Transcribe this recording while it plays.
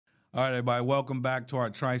All right, everybody, welcome back to our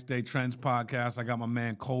Tri-State Trends podcast. I got my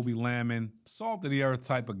man Colby Landman, salt of the earth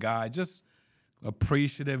type of guy, just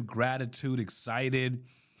appreciative, gratitude, excited,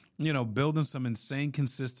 building some insane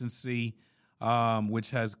consistency,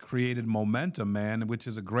 which has created momentum, man, which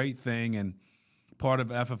is a great thing and part of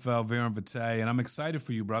FFL, Verum, Vitae. And I'm excited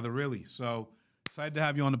for you, brother, really. So excited to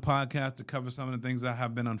have you on the podcast to cover some of the things that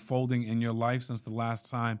have been unfolding in your life since the last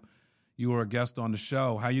time you were a guest on the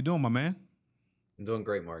show. How you doing, my man? I'm doing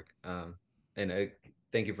great, Mark. And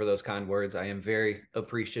thank you for those kind words. I am very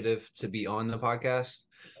appreciative to be on the podcast.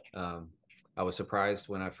 I was surprised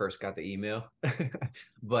when I first got the email,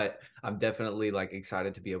 but I'm definitely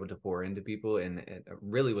excited to be able to pour into people, and I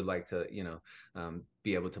really would like to,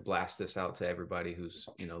 be able to blast this out to everybody who's,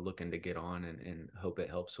 looking to get on, and hope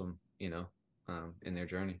it helps them, in their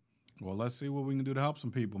journey. Well, let's see what we can do to help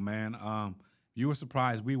some people, man. You were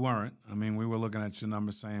surprised. We weren't. I mean, we were looking at your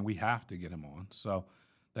numbers saying we have to get him on. So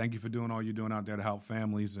thank you for doing all you're doing out there to help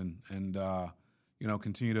families and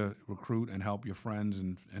continue to recruit and help your friends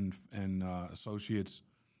and associates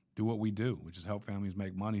do what we do, which is help families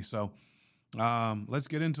make money. So let's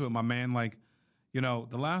get into it, my man. The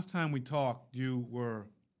last time we talked, you were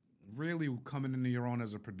really coming into your own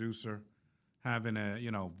as a producer, having a,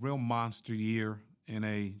 real monster year in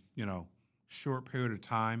a, short period of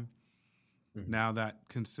time. Mm-hmm. Now that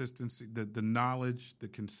consistency, the knowledge, the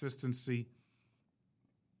consistency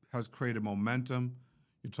has created momentum.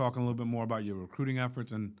 You're talking a little bit more about your recruiting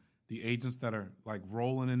efforts and the agents that are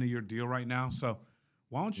rolling into your deal right now. So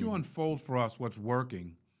why don't you unfold for us what's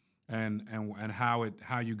working and how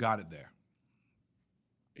you got it there?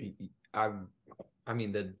 I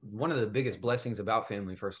mean, one of the biggest blessings about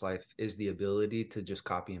Family First Life is the ability to just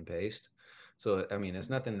copy and paste. So, I mean, it's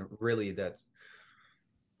nothing really that's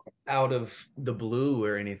out of the blue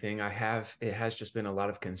or anything. It has just been a lot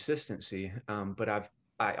of consistency. But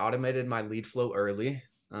I automated my lead flow early,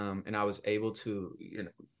 and I was able to,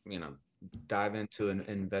 dive into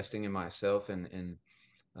investing in myself and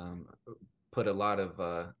put a lot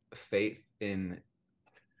of faith in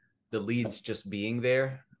the leads just being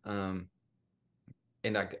there. And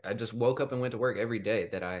I just woke up and went to work every day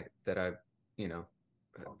that I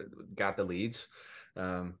got the leads.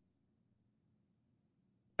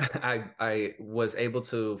 I was able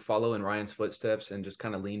to follow in Ryan's footsteps and just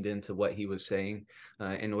kind of leaned into what he was saying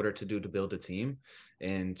in order to build a team.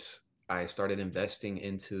 And I started investing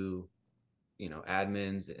into,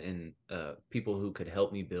 admins and people who could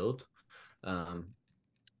help me build.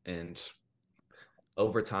 And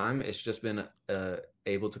over time, it's just been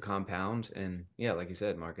able to compound. And yeah, like you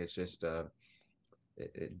said, Mark, it's just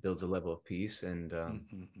it builds a level of peace, and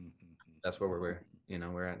that's where we're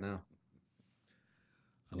at now.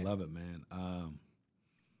 I love it, man.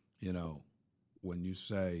 When you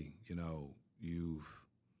say, you've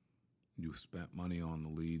spent money on the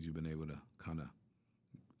leads, you've been able to kind of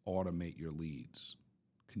automate your leads.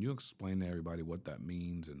 Can you explain to everybody what that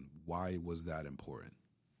means and why was that important?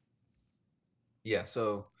 Yeah,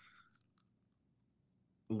 so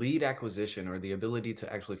lead acquisition, or the ability to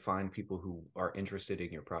actually find people who are interested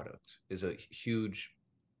in your product, is a huge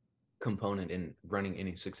component in running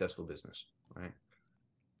any successful business, right?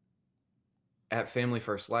 At Family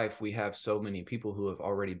First Life, we have so many people who have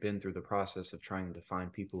already been through the process of trying to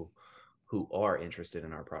find people who are interested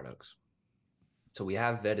in our products. So we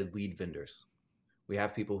have vetted lead vendors. We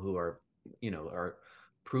have people who are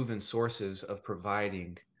proven sources of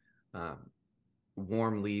providing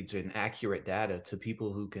warm leads and accurate data to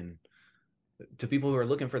people who are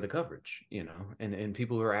looking for the coverage, and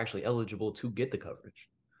people who are actually eligible to get the coverage.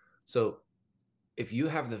 So if you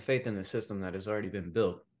have the faith in the system that has already been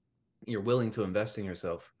built, you're willing to invest in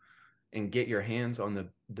yourself and get your hands on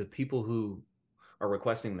the people who are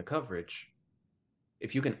requesting the coverage.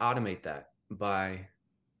 If you can automate that by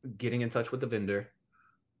getting in touch with the vendor,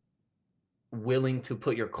 willing to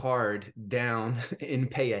put your card down and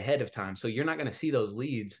pay ahead of time, so you're not going to see those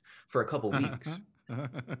leads for a couple weeks,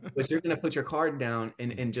 but you're going to put your card down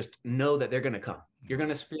and just know that they're going to come. You're going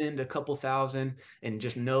to spend a couple thousand and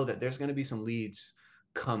just know that there's going to be some leads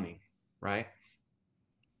coming, right?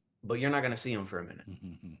 But you're not going to see them for a minute.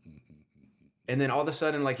 And then all of a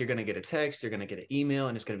sudden, you're going to get a text, you're going to get an email,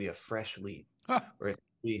 and it's going to be a fresh lead. Or it's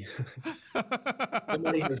going to be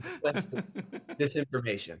somebody has requested this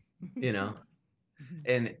information,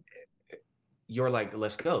 and you're like,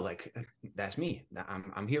 let's go. That's me.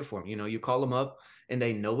 I'm here for them. You call them up and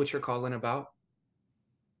they know what you're calling about.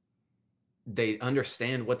 They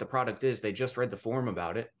understand what the product is. They just read the form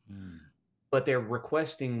about it, but they're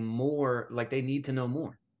requesting more. They need to know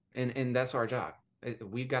more. And that's our job.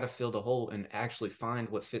 We've got to fill the hole and actually find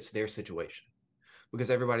what fits their situation. because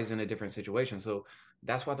everybody's in a different situation. So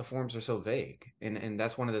that's why the forms are so vague. And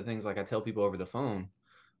that's one of the things, like, I tell people over the phone,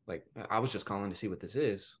 like, I was just calling to see what this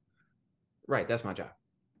is. Right. That's my job,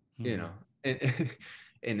 you Mm-hmm. know, and,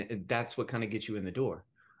 and that's what kind of gets you in the door.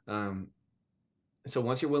 Um, so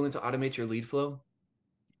once you're willing to automate your lead flow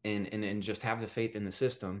and just have the faith in the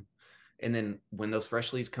system, and then when those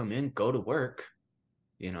fresh leads come in, go to work,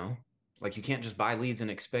 you know, like, you can't just buy leads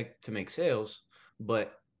and expect to make sales,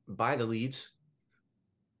 but buy the leads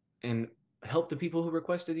and help the people who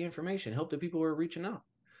requested the information, help the people who are reaching out.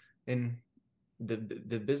 And the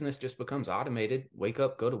business just becomes automated. Wake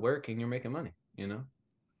up, go to work, and you're making money, you know?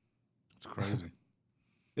 It's crazy.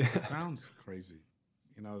 It sounds crazy.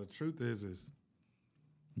 You know, the truth is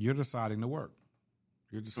you're deciding to work.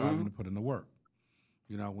 You're deciding Mm-hmm. to put in the work.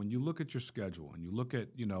 You know, when you look at your schedule and you look at,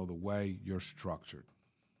 you know, the way you're structured,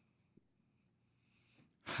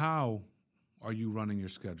 how are you running your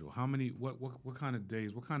schedule? How many, what kind of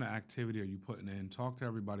days, what kind of activity are you putting in? Talk to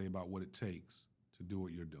everybody about what it takes to do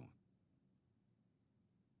what you're doing.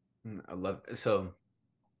 I love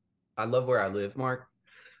where I live, Mark.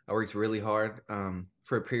 I worked really hard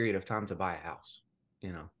for a period of time to buy a house,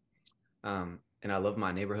 you know. And I love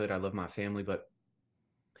my neighborhood. I love my family, but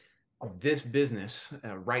this business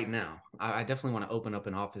right now, I definitely want to open up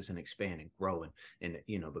an office and expand and grow and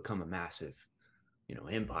you know, become a massive, you know,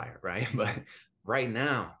 empire, right? But right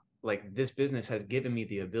now, like, this business has given me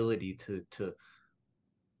the ability to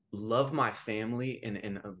love my family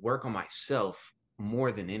and work on myself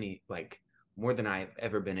more than more than I've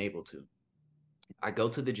ever been able to. I go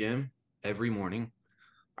to the gym every morning.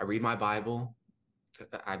 I read my Bible.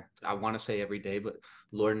 I want to say every day, but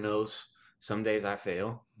Lord knows some days I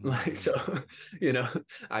fail. Like, so, you know,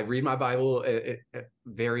 I read my Bible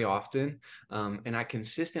very often, and I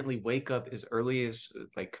consistently wake up as early as,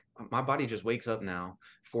 like, my body just wakes up now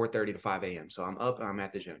 4:30 to 5 a.m. So I'm up, I'm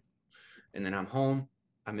at the gym, and then I'm home.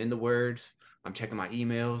 I'm in the Word. I'm checking my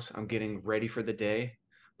emails. I'm getting ready for the day.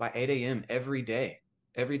 By 8 a.m. every day,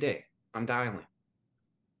 I'm dialing.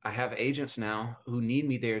 I have agents now who need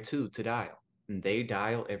me there too to dial, and they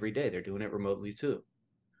dial every day. They're doing it remotely too.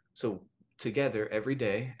 So together every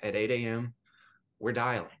day at 8 a.m., we're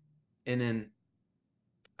dialing. And then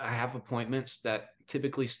I have appointments that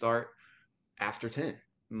typically start after 10.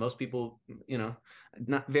 Most people, you know,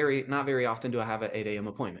 not very often do I have an 8 a.m.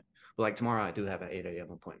 appointment. But like tomorrow, I do have an 8 a.m.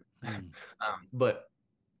 appointment. But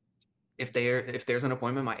if there's an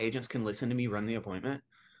appointment, my agents can listen to me run the appointment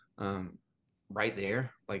um, right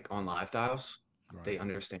there, like on live dials. Right. They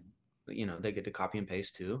understand, you know, they get to copy and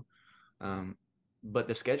paste too. Um, but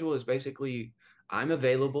the schedule is basically, I'm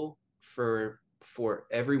available for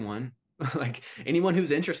everyone, like anyone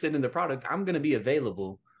who's interested in the product. I'm going to be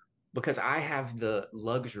available because I have the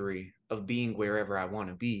luxury of being wherever I want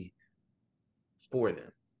to be for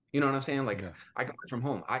them. You know what I'm saying? Like, Yeah. I can work from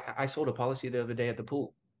home. I sold a policy the other day at the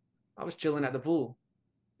pool. I was chilling at the pool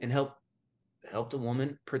and helped a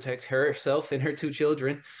woman protect herself and her two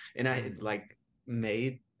children, and I like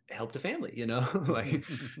made helped a family, you know, like,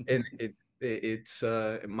 and it's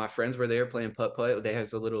my friends were there playing putt putt. They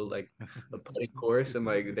has a little, like, a putting course, and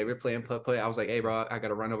like they were playing putt putt. I was like, hey bro, I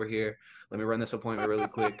gotta run over here. Let me run this appointment really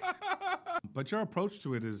quick. But your approach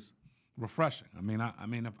to it is refreshing. I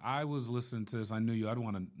mean, if I was listening to this, I knew you. I'd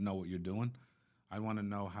want to know what you're doing. I'd want to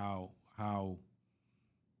know how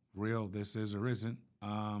real this is or isn't,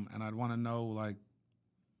 and I'd want to know, like,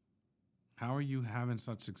 how are you having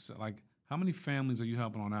such success? Like, how many families are you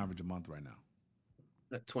helping on average a month right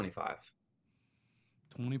now? 25.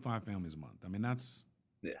 25 families a month. I mean, that's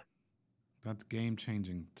Yeah.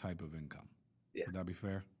 game-changing type of income. Yeah. Would that be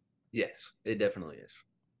fair? Yes, it definitely is.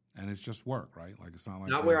 And it's just work, right? Like, it's not like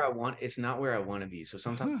Not where I want. It's not where I want to be. So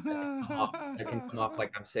sometimes that can come off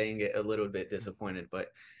like I'm saying it a little bit disappointed,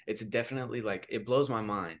 but it's definitely, like, it blows my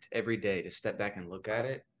mind every day to step back and look at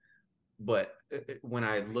it. But when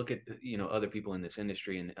I look at, you know, other people in this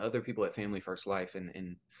industry and other people at Family First Life,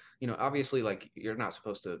 and you know, obviously, like, you're not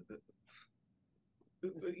supposed to,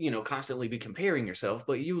 you know, constantly be comparing yourself,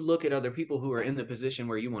 but you look at other people who are in the position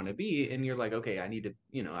where you want to be, and you're like, okay, I need to,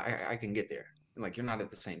 you know, I can get there. And, like, you're not at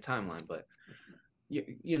the same timeline, but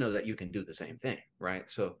you know that you can do the same thing, right?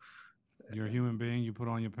 So you're a human being. You put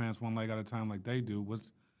on your pants one leg at a time, like they do.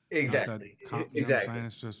 What's not that? exactly, You know what I'm saying?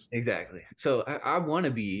 It's just exactly. So I want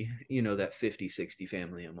to be, you know, that 50, 60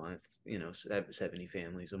 family a month, you know, 70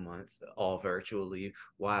 families a month, all virtually,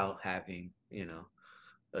 while having, you know,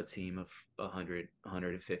 a team of 100,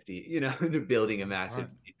 150, you know, building a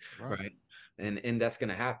massive right, team, right. right? And that's going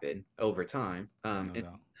to happen over time. No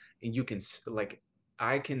doubt. And you can, like,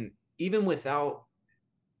 I can, even without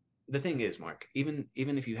the thing is, Mark, even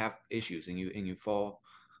if you have issues and you fall,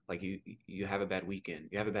 like you have a bad weekend,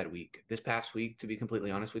 you have a bad week. This past week, to be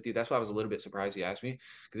completely honest with you, that's why I was a little bit surprised you asked me,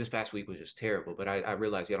 because this past week was just terrible. But I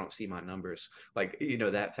realized you don't see my numbers like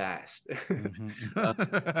that fast. uh,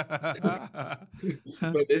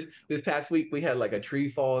 but this past week we had like a tree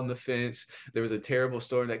fall in the fence. There was a terrible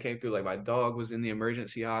storm that came through. Like my dog was in the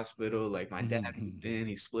emergency hospital. Like my dad moved in,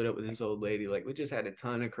 he split up with his old lady. Like we just had a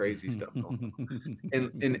ton of crazy stuff going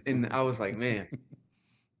on. And I was like, man.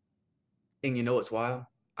 And you know what's wild?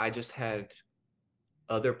 I just had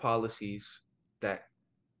other policies that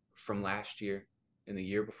from last year and the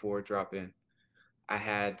year before drop in. I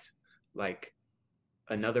had like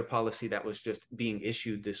another policy that was just being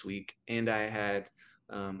issued this week, and I had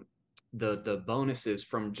um, the bonuses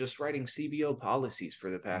from just writing CBO policies for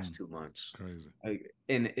the past 2 months. Crazy.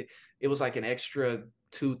 And it was like an extra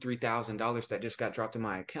 $2,000-3,000 that just got dropped in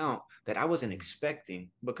my account that I wasn't expecting,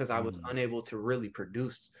 because I was unable to really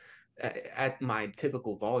produce at my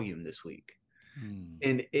typical volume this week.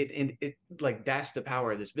 And it like, that's the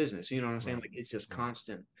power of this business. You know what I'm saying? Like, it's just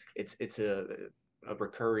constant. It's a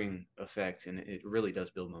recurring effect, and it really does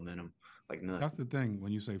build momentum like nuts. That's the thing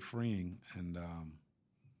when you say freeing and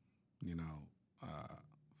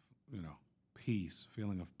peace,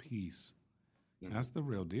 feeling of peace. That's the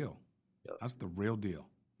real deal. Yep. That's the real deal.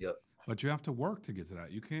 Yep. But you have to work to get to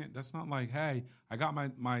that. You can't. That's not like, hey, I got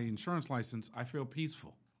my insurance license, I feel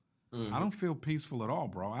peaceful. I don't feel peaceful at all,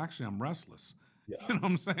 bro. Actually, I'm restless. Yeah. You know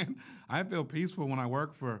what I'm saying? I feel peaceful when I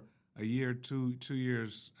work for a year, 2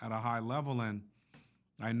 years at a high level, and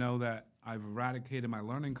I know that I've eradicated my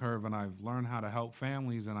learning curve, and I've learned how to help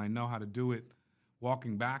families, and I know how to do it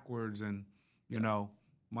walking backwards, and,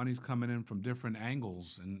 money's coming in from different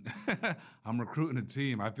angles, and I'm recruiting a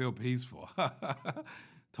team. I feel peaceful.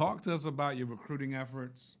 Talk to us about your recruiting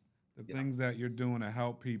efforts, the things that you're doing to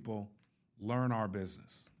help people learn our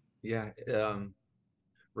business. Yeah.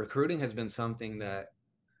 Recruiting has been something that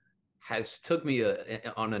has took me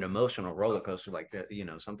on an emotional roller coaster like that,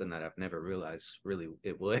 something that I've never realized really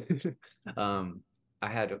it would. I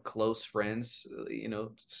had close friends,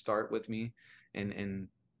 start with me, and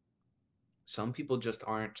some people just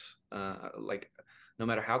aren't like, no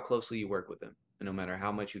matter how closely you work with them, and no matter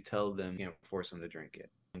how much you tell them, you can't force them to drink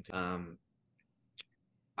it.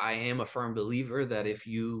 I am a firm believer that if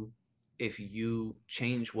you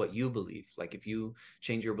change what you believe, like if you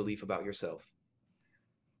change your belief about yourself,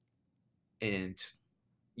 and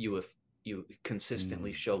you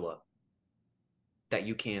consistently show up, that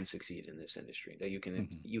you can succeed in this industry, that you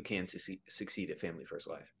can succeed at Family First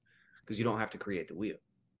Life, because you don't have to create the wheel.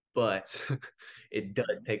 But it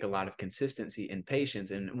does take a lot of consistency and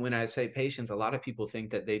patience. And when I say patience, a lot of people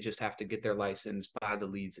think that they just have to get their license, buy the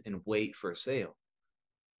leads, and wait for a sale.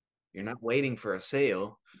 You're not waiting for a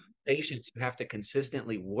sale. Patience, you have to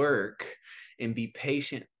consistently work and be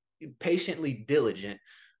patiently diligent.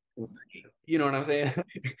 You know what I'm saying?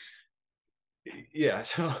 Yeah.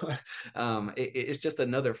 So it's just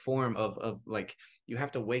another form of like, you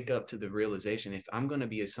have to wake up to the realization, if I'm going to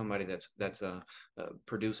be somebody that's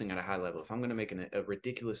producing at a high level, if I'm going to make a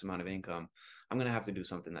ridiculous amount of income, I'm going to have to do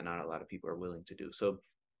something that not a lot of people are willing to do. So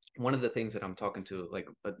one of the things that I'm talking to, like,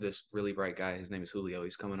 this really bright guy, his name is Julio.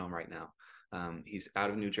 He's coming on right now. He's out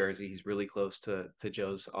of New Jersey. He's really close to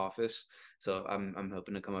Joe's office. So I'm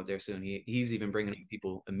hoping to come up there soon. He's even bringing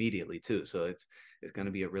people immediately too. So it's going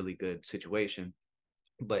to be a really good situation.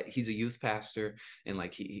 But he's a youth pastor, and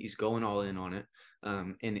like he's going all in on it.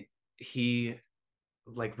 And he,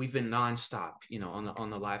 like, we've been nonstop, on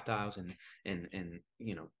the live dials, and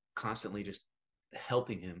constantly just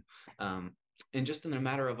helping him. And just in a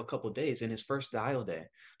matter of a couple of days, in his first dial day,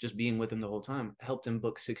 just being with him the whole time, helped him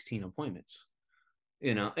book 16 appointments,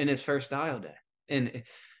 in his first dial day. And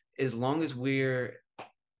as long as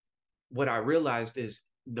what I realized is,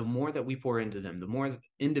 the more that we pour into them, the more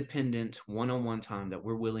independent one-on-one time that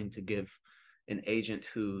we're willing to give an agent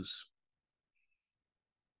who's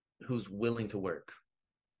willing to work,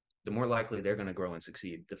 the more likely they're going to grow and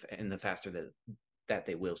succeed, and the faster that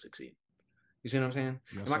they will succeed. You see what I'm saying?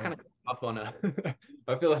 Yes, Am I kind of up on a?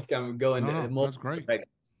 I feel like I'm going. No, that's great.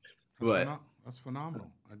 That's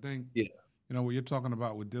phenomenal. I think what you're talking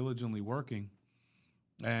about with diligently working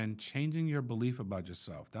and changing your belief about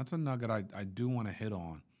yourself. That's a nugget I do want to hit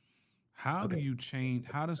on. How do you change?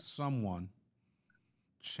 How does someone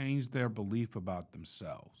change their belief about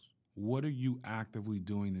themselves? What are you actively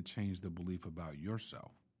doing to change the belief about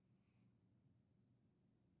yourself?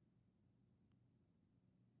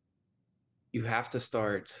 You have to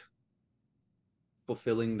start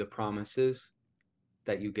fulfilling the promises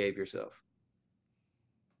that you gave yourself.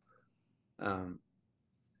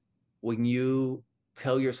 when you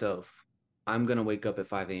tell yourself, I'm going to wake up at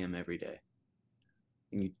 5 a.m. every day,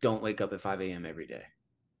 and you don't wake up at 5 a.m. every day,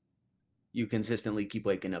 you consistently keep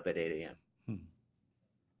waking up at 8 a.m.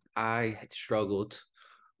 I struggled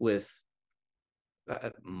with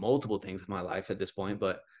multiple things in my life at this point,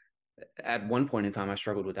 but at one point in time, I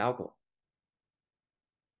struggled with alcohol.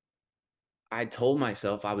 I told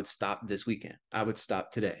myself I would stop this weekend. I would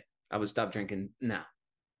stop today. I would stop drinking now.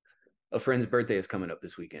 A friend's birthday is coming up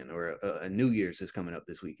this weekend, or a New Year's is coming up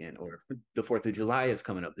this weekend, or the 4th of July is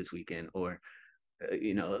coming up this weekend, or,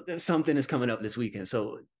 something is coming up this weekend.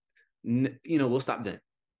 So, we'll stop then.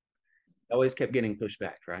 Always kept getting pushed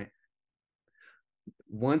back, right?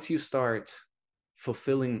 Once you start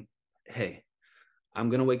fulfilling, hey, I'm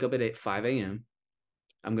going to wake up at 5 a.m.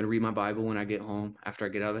 I'm going to read my Bible when I get home, after I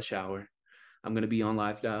get out of the shower. I'm going to be on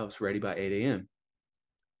Live Dials ready by 8 a.m.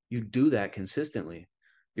 You do that consistently,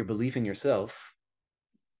 your belief in yourself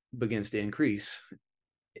begins to increase,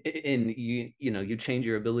 and you change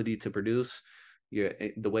your ability to produce,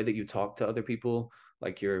 the way that you talk to other people,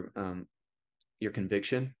 like your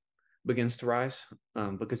conviction begins to rise,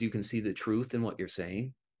 because you can see the truth in what you're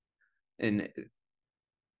saying, and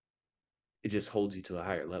it just holds you to a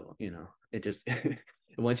higher level. It just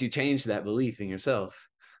once you change that belief in yourself,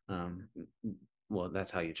 well,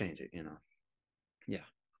 that's how you change it. Yeah.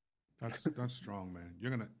 That's strong, man.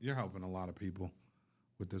 You're helping a lot of people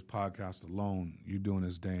with this podcast alone. You're doing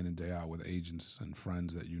this day in and day out with agents and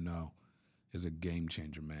friends that is a game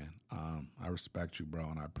changer, man. I respect you, bro,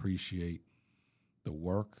 and I appreciate the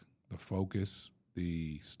work, the focus,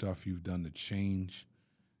 the stuff you've done to change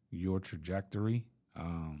your trajectory.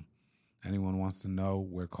 Anyone wants to know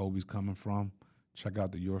where Colby's coming from, check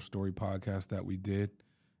out the Your Story podcast that we did.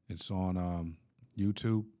 It's on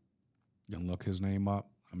YouTube. You can look his name up.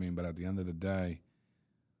 But at the end of the day,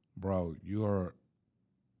 bro, you're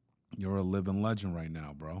a living legend right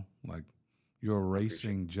now, bro. Like, you're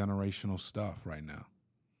erasing generational stuff right now.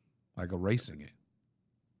 Like, erasing it.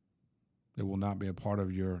 It will not be a part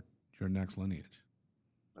of your next lineage.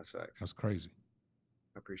 That's facts. That's crazy.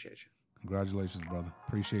 I appreciate you. Congratulations, brother.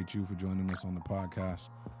 Appreciate you for joining us on the podcast.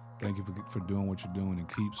 Thank you for doing what you're doing, and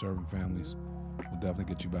keep serving families. We'll definitely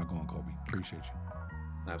get you back on, Colby. Appreciate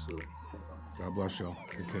you. Absolutely. God bless y'all.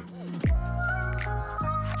 Take care.